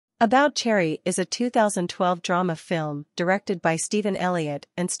About Cherry is a 2012 drama film directed by Stephen Elliott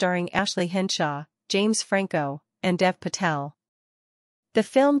and starring Ashley Hinshaw, James Franco, and Dev Patel. The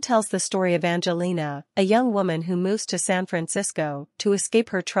film tells the story of Angelina, a young woman who moves to San Francisco to escape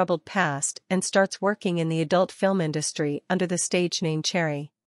her troubled past and starts working in the adult film industry under the stage name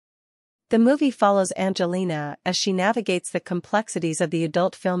Cherry. The movie follows Angelina as she navigates the complexities of the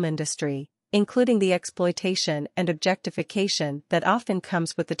adult film industry, including the exploitation and objectification that often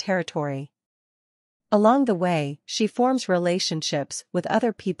comes with the territory. Along the way, she forms relationships with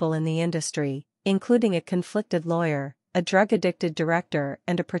other people in the industry, including a conflicted lawyer, a drug-addicted director,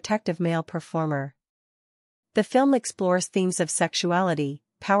 and a protective male performer. The film explores themes of sexuality,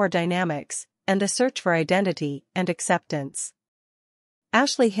 power dynamics, and the search for identity and acceptance.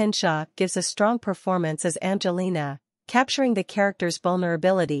 Ashley Hinshaw gives a strong performance as Angelina, capturing the character's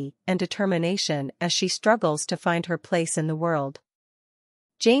vulnerability and determination as she struggles to find her place in the world.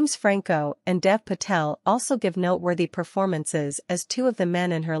 James Franco and Dev Patel also give noteworthy performances as two of the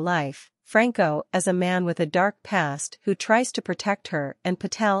men in her life, Franco as a man with a dark past who tries to protect her and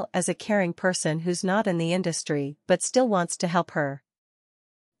Patel as a caring person who's not in the industry but still wants to help her.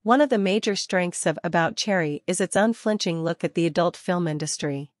 One of the major strengths of About Cherry is its unflinching look at the adult film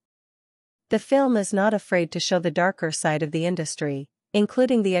industry. The film is not afraid to show the darker side of the industry,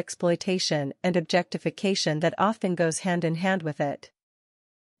 including the exploitation and objectification that often goes hand in hand with it.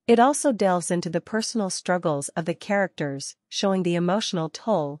 It also delves into the personal struggles of the characters, showing the emotional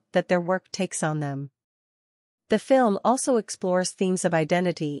toll that their work takes on them. The film also explores themes of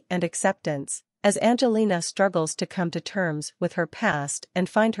identity and acceptance, as Angelina struggles to come to terms with her past and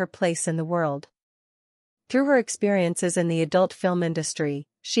find her place in the world. Through her experiences in the adult film industry,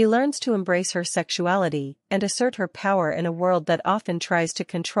 she learns to embrace her sexuality and assert her power in a world that often tries to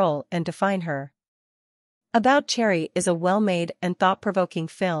control and define her. About Cherry is a well-made and thought-provoking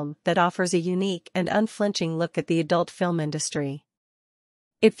film that offers a unique and unflinching look at the adult film industry.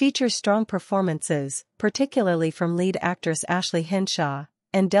 It features strong performances, particularly from lead actress Ashley Hinshaw,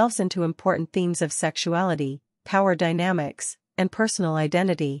 and delves into important themes of sexuality, power dynamics, and personal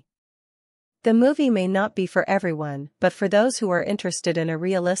identity. The movie may not be for everyone, but for those who are interested in a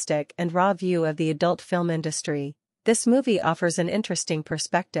realistic and raw view of the adult film industry, this movie offers an interesting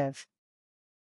perspective.